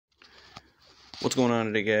What's going on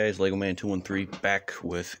today, guys? LegoMan213 back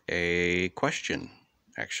with a question,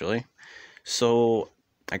 actually. So,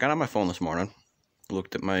 I got on my phone this morning,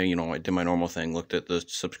 looked at my, I did my normal thing, looked at the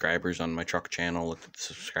subscribers on my truck channel, looked at the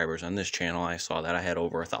subscribers on this channel. I saw that I had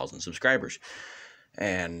over 1,000 subscribers.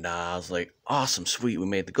 And I was like, awesome, sweet, we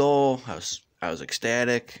made the goal. I was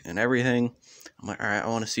ecstatic and everything. I'm like, all right, I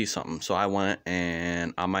want to see something. So I went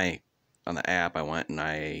and on the app, I went and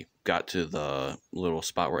I got to the little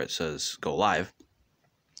spot where it says go live.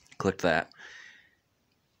 Clicked that.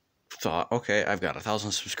 Thought, okay, I've got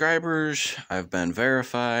 1,000 subscribers. I've been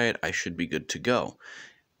verified. I should be good to go.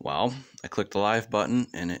 Well, I clicked the live button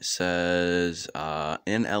and it says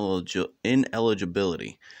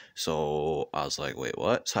ineligibility. So I was like, wait,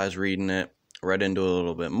 what? So I was reading it, read into it a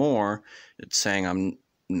little bit more. It's saying I'm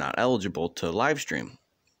not eligible to live stream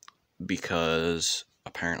because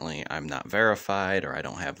apparently I'm not verified or I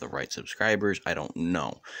don't have the right subscribers. I don't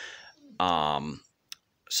know.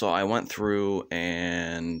 So I went through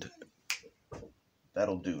and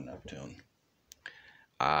that'll do, Neptune.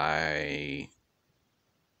 I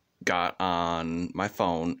got on my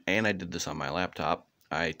phone and I did this on my laptop.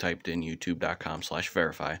 I typed in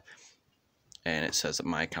youtube.com/verify and it says that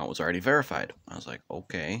my account was already verified. I was like,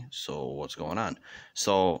 okay, so what's going on?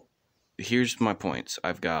 So here's my points.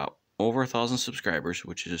 I've got over 1,000 subscribers,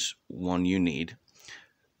 which is one you need.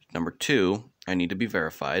 Number two, I need to be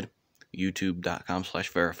verified.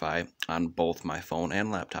 youtube.com/verify on both my phone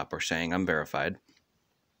and laptop are saying I'm verified.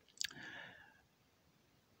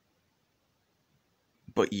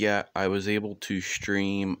 But yet I was able to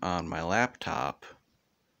stream on my laptop,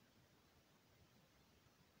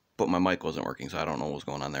 but my mic wasn't working, so I don't know what's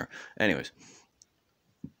going on there. Anyways,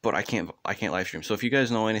 but I can't live stream. So if you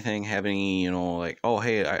guys know anything, have any, like, oh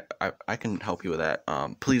hey, I can help you with that.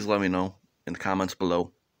 Please let me know in the comments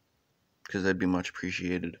below, because that'd be much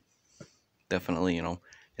appreciated. Definitely,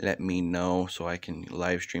 let me know so I can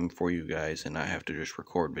live stream for you guys and not have to just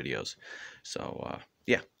record videos. So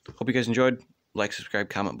yeah, hope you guys enjoyed. Like, subscribe,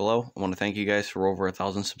 comment below. I want to thank you guys for over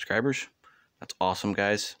 1,000 subscribers. That's awesome,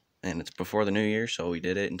 guys. And it's before the new year, so we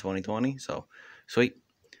did it in 2020. So sweet.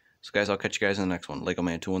 So guys, I'll catch you guys in the next one.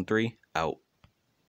 LegoMan213 out.